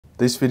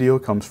This video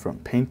comes from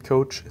Paint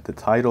Coach, the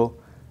title,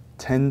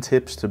 10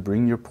 Tips to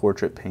Bring Your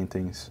Portrait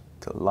Paintings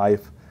to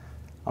Life.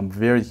 I'm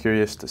very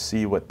curious to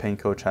see what Paint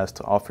Coach has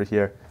to offer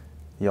here.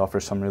 He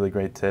offers some really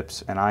great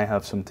tips, and I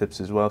have some tips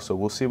as well, so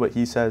we'll see what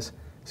he says,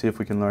 see if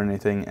we can learn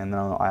anything, and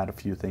then I'll add a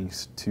few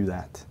things to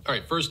that. All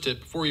right, first tip,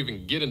 before we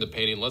even get into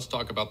painting, let's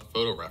talk about the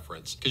photo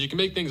reference, because you can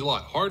make things a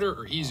lot harder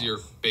or easier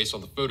based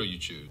on the photo you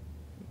choose.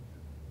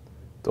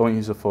 Don't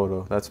use a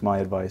photo, that's my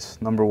advice.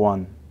 Number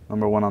one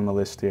on the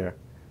list here.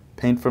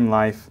 Paint from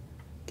life,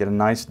 get a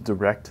nice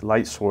direct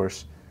light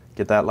source,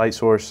 get that light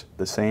source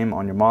the same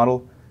on your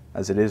model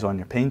as it is on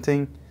your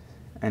painting,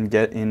 and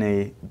get in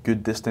a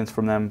good distance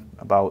from them,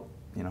 about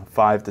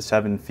 5 to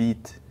 7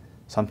 feet,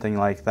 something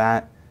like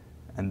that,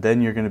 and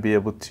then you're going to be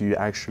able to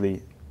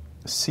actually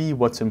see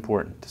what's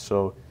important.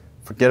 So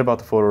forget about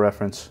the photo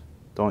reference,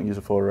 don't use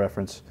a photo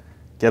reference,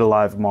 get a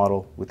live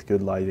model with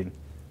good lighting.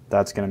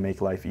 That's going to make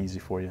life easy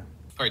for you.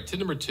 All right, tip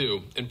number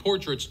 2, in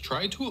portraits,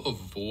 try to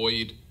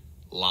avoid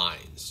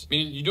lines.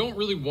 Meaning you don't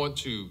really want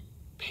to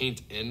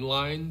paint in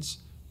lines.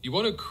 You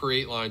want to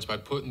create lines by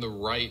putting the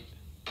right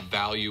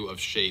value of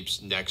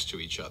shapes next to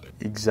each other.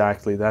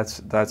 Exactly,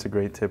 that's a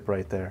great tip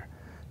right there.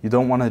 You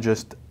don't want to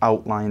just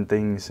outline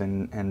things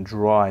and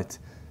draw it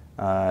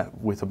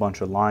with a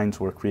bunch of lines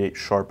or create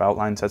sharp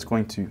outlines. That's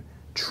going to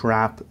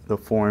trap the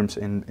forms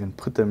and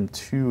put them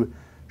too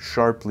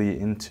sharply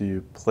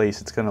into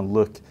place. It's going to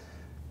look,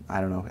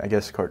 I don't know, I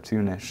guess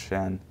cartoonish.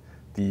 And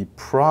the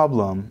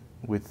problem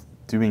with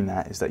doing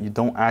that is that you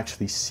don't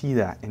actually see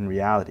that in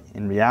reality.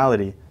 In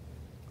reality,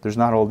 there's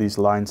not all these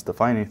lines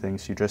defining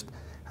things. You just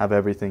have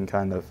everything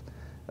kind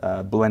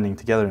of blending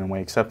together in a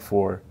way, except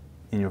for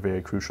in your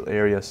very crucial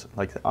areas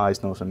like the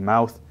eyes, nose, and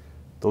mouth.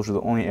 Those are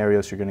the only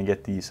areas you're going to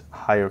get these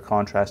higher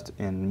contrast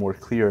and more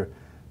clear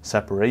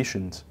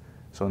separations.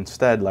 So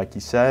instead, like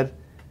you said,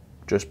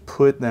 just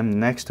put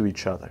them next to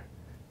each other.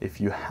 If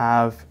you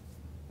have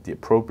the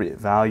appropriate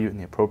value and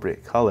the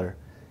appropriate color,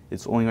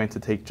 it's only going to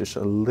take just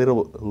a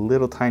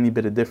little tiny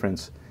bit of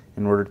difference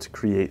in order to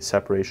create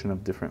separation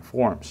of different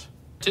forms.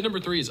 Tip number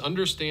 3 is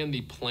understand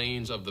the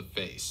planes of the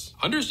face.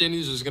 Understanding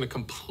these is going to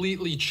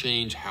completely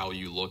change how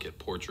you look at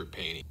portrait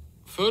painting.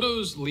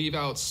 Photos leave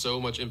out so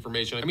much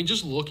information. I mean,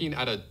 just looking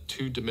at a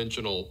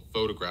 2-dimensional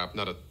photograph,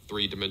 not a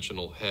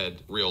 3-dimensional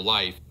head, real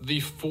life, the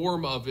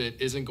form of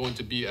it isn't going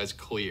to be as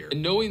clear.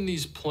 And knowing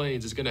these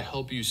planes is going to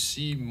help you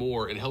see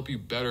more and help you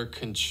better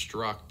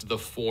construct the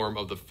form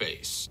of the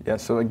face. Yeah,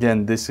 so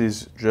again, this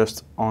is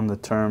just on the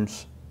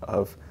terms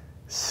of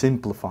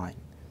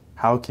simplifying.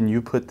 How can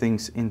you put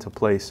things into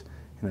place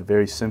in a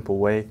very simple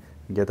way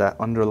and get that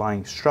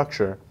underlying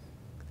structure?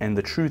 And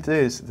the truth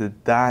is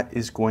that that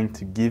is going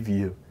to give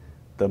you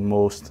the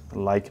most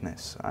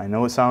likeness. I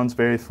know it sounds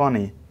very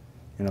funny,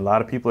 and a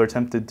lot of people are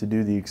tempted to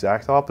do the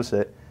exact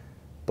opposite,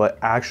 but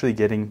actually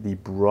getting the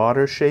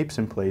broader shapes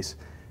in place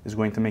is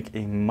going to make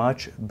a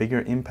much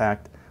bigger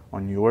impact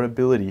on your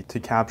ability to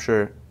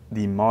capture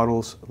the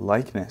model's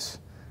likeness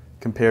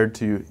compared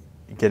to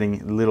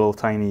getting little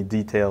tiny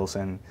details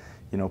and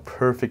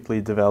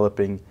perfectly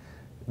developing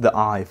the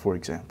eye, for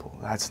example.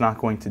 That's not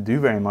going to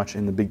do very much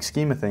in the big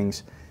scheme of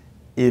things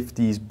if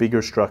these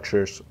bigger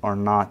structures are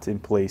not in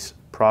place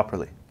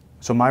properly.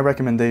 So my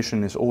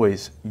recommendation is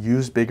always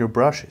use bigger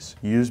brushes,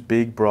 use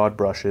big broad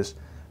brushes,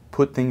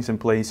 put things in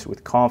place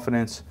with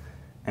confidence,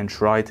 and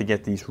try to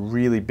get these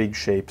really big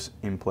shapes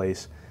in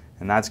place.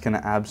 And that's going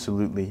to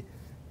absolutely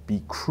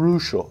be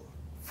crucial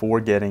for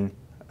getting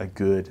a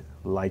good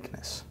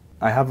likeness.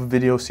 I have a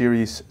video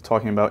series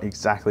talking about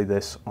exactly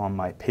this on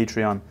my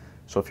Patreon,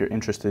 so if you're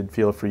interested,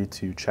 feel free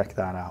to check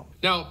that out.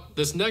 Now,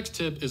 this next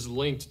tip is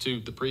linked to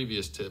the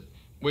previous tip,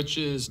 which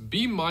is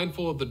be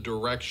mindful of the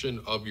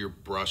direction of your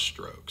brush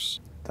strokes.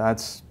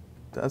 That's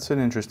an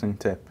interesting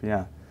tip,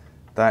 yeah.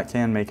 That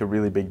can make a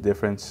really big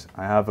difference.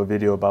 I have a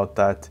video about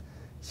that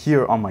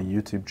here on my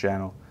YouTube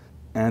channel.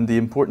 And the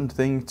important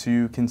thing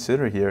to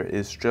consider here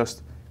is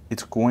just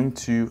it's going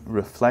to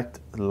reflect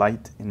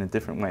light in a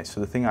different way. So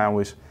the thing I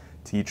always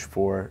teach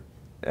for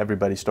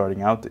everybody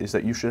starting out is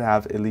that you should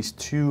have at least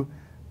 2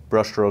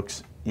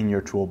 brushstrokes in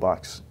your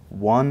toolbox.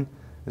 One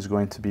is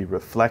going to be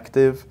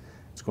reflective.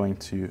 It's going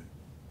to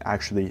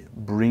actually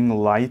bring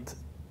light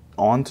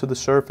onto the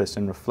surface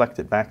and reflect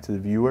it back to the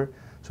viewer.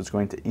 So it's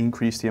going to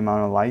increase the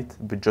amount of light,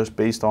 but just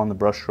based on the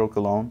brushstroke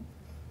alone.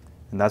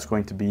 And that's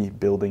going to be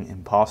building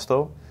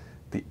impasto.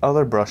 The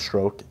other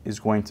brushstroke is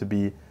going to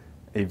be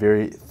a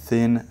very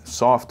thin,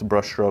 soft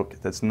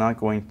brushstroke that's not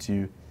going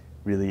to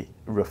really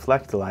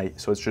reflect light,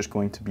 so it's just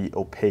going to be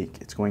opaque.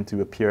 It's going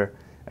to appear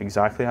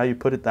exactly how you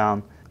put it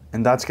down,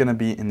 and that's going to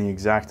be in the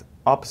exact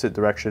opposite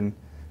direction.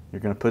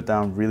 You're going to put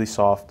down really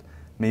soft,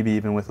 maybe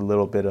even with a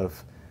little bit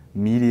of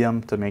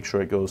medium to make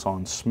sure it goes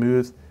on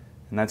smooth,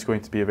 and that's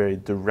going to be a very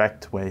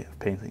direct way of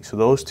painting. So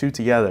those two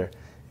together,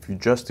 if you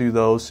just do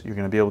those, you're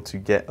going to be able to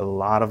get a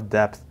lot of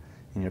depth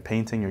in your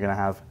painting. You're going to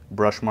have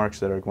brush marks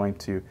that are going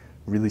to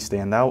really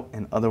stand out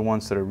and other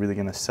ones that are really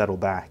going to settle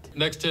back.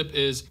 Next tip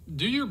is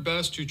do your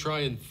best to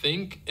try and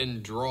think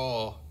and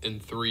draw in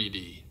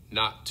 3D.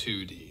 not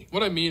 2D.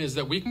 What I mean is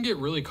that we can get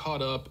really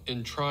caught up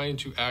in trying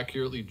to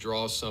accurately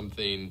draw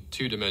something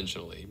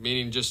two-dimensionally,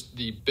 meaning just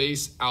the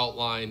base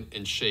outline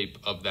and shape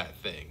of that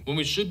thing, when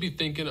we should be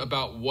thinking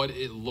about what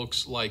it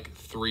looks like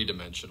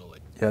three-dimensionally.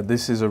 Yeah,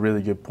 this is a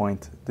really good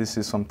point. This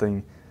is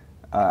something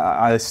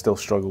I still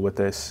struggle with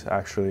this,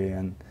 actually,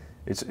 and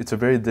it's a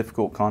very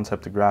difficult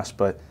concept to grasp,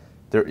 but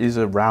there is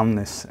a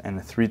roundness and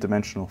a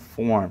three-dimensional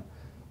form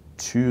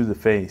to the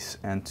face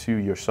and to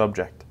your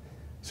subject.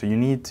 So you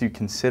need to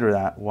consider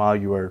that while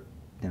you are,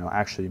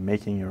 actually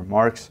making your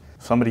marks.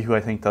 Somebody who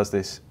I think does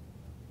this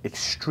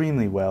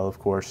extremely well, of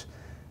course,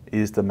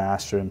 is the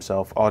master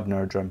himself, Odd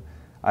Nerdrum.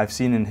 I've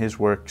seen in his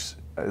works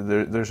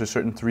there's a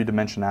certain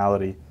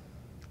three-dimensionality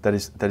that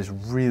is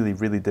really,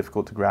 really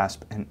difficult to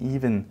grasp, and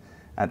even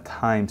at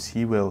times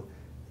he will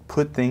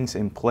put things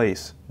in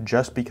place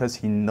just because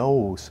he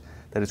knows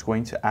that it's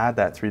going to add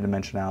that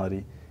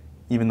three-dimensionality,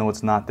 even though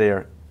it's not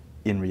there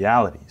in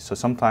reality. So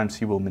sometimes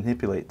he will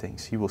manipulate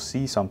things. He will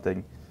see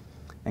something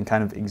and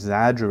kind of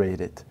exaggerate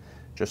it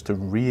just to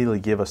really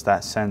give us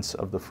that sense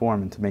of the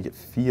form and to make it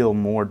feel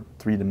more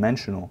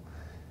three-dimensional,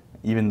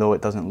 even though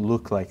it doesn't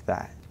look like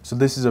that. So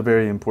this is a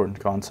very important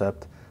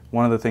concept.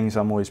 One of the things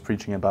I'm always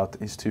preaching about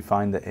is to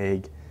find the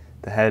egg.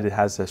 The head, it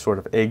has a sort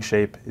of egg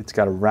shape. It's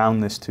got a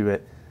roundness to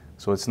it.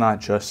 So it's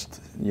not just,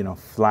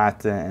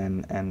 flat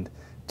and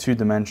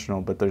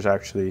two-dimensional, but there's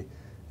actually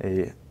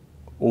a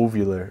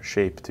ovular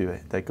shape to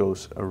it that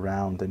goes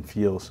around and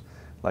feels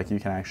like you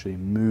can actually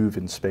move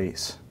in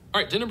space.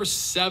 All right, tip number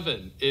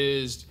 7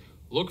 is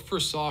look for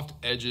soft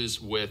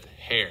edges with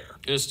hair.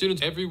 And as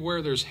students,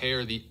 everywhere there's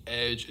hair, the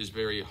edge is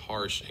very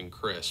harsh and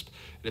crisp.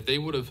 And if they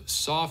would have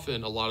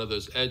softened a lot of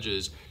those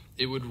edges,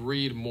 it would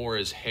read more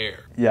as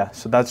hair. Yeah,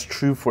 so that's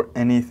true for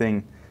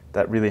anything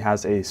that really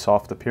has a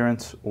soft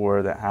appearance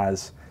or that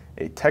has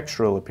a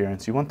textural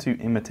appearance. You want to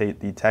imitate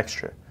the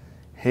texture.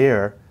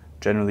 Hair,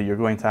 generally, you're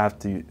going to have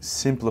to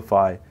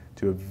simplify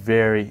to a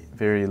very,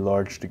 very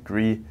large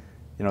degree.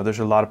 There's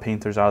a lot of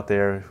painters out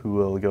there who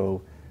will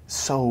go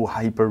so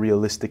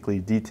hyper-realistically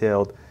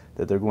detailed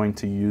that they're going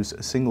to use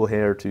a single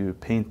hair to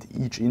paint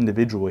each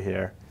individual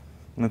hair.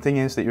 And the thing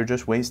is that you're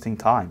just wasting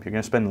time. You're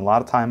going to spend a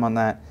lot of time on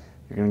that.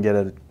 You're going to get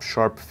a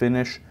sharp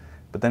finish,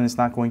 but then it's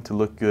not going to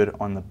look good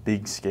on the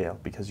big scale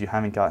because you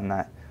haven't gotten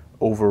that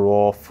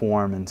overall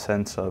form and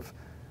sense of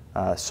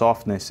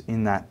softness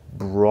in that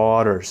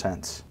broader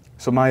sense.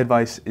 So my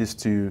advice is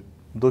to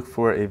look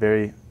for a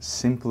very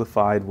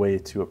simplified way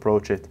to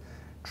approach it.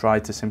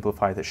 Try to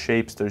simplify the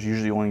shapes. There's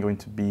usually only going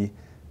to be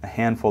a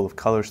handful of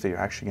colors that you're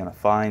actually going to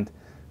find.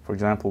 For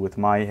example, with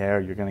my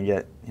hair, you're going to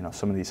get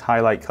some of these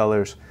highlight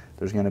colors.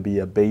 There's going to be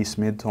a base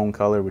mid-tone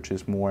color, which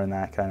is more in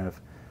that kind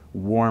of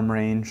warm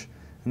range.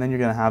 And then you're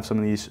going to have some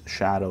of these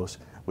shadows,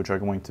 which are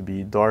going to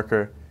be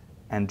darker.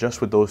 And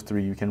just with those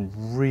three, you can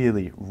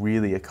really,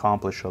 really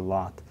accomplish a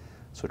lot.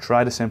 So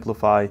try to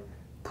simplify,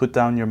 put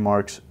down your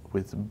marks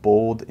with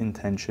bold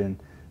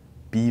intention,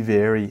 be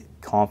very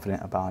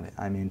confident about it.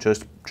 I mean,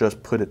 just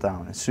put it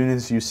down. As soon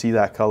as you see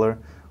that color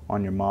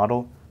on your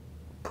model,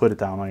 put it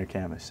down on your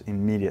canvas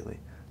immediately.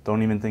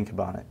 Don't even think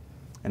about it.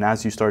 And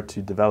as you start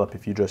to develop,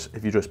 if you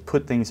just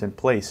put things in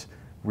place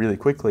really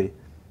quickly,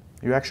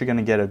 you're actually going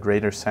to get a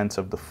greater sense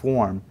of the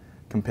form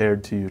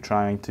compared to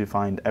trying to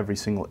find every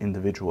single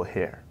individual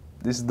hair.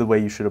 This is the way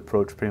you should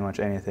approach pretty much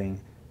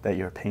anything that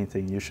you're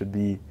painting. You should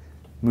be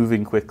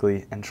moving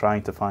quickly and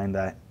trying to find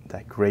that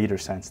greater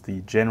sense,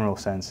 the general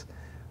sense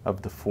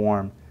of the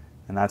form,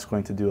 and that's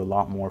going to do a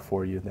lot more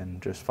for you than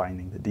just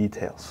finding the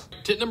details.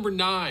 Tip number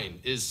 9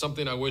 is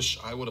something I wish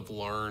I would have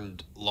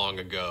learned long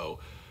ago,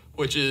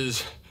 which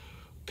is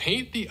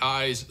paint the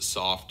eyes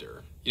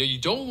softer. You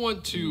don't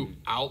want to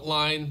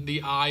outline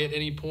the eye at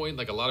any point.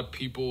 Like a lot of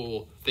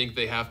people think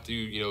they have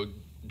to,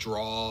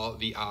 draw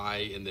the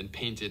eye and then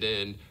paint it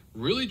in.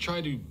 Really try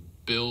to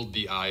build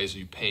the eye as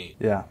you paint.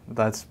 Yeah,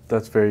 that's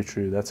very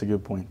true. That's a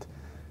good point.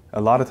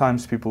 A lot of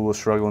times people will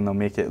struggle and they'll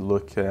make it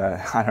look,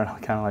 I don't know,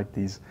 kind of like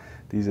these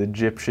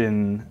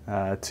Egyptian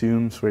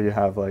tombs where you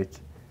have like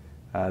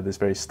this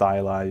very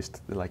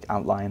stylized like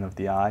outline of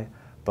the eye,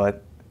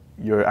 but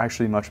you're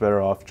actually much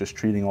better off just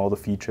treating all the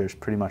features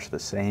pretty much the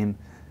same.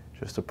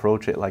 Just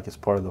approach it like it's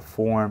part of the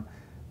form,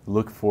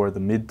 look for the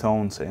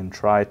midtones and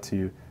try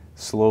to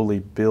slowly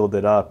build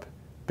it up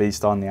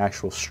based on the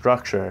actual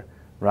structure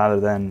rather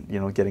than,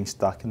 getting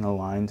stuck in the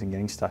lines and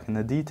getting stuck in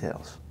the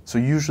details. So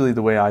usually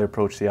the way I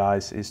approach the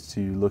eyes is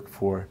to look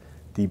for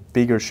the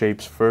bigger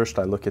shapes first.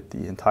 I look at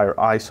the entire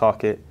eye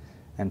socket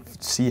and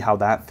see how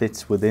that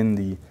fits within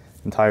the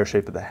entire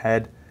shape of the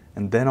head,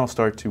 and then I'll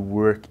start to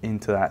work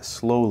into that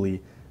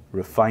slowly,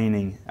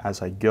 refining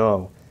as I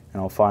go,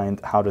 and I'll find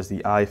how does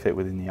the eye fit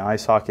within the eye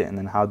socket, and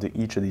then how do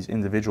each of these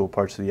individual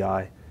parts of the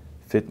eye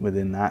fit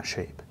within that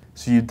shape.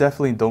 So you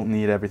definitely don't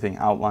need everything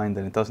outlined,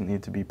 and it doesn't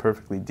need to be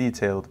perfectly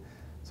detailed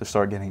to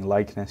start getting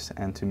likeness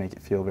and to make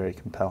it feel very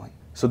compelling.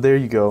 So there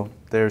you go.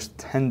 There's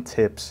 10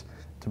 tips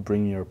to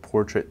bring your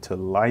portrait to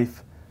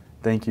life.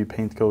 Thank you,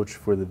 Paint Coach,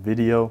 for the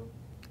video.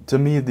 To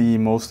me, the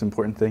most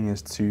important thing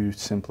is to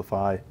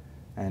simplify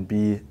and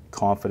be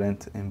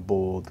confident and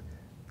bold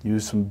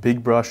use some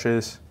big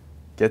brushes,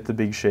 get the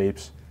big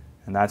shapes,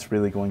 and that's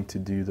really going to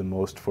do the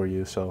most for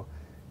you. So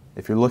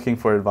if you're looking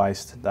for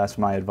advice, that's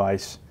my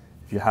advice.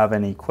 If you have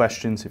any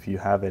questions, if you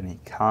have any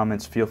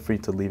comments, feel free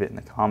to leave it in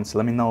the comments.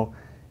 Let me know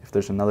if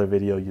there's another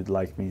video you'd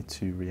like me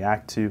to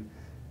react to.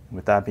 And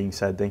with that being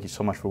said, thank you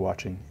so much for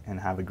watching and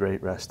have a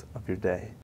great rest of your day.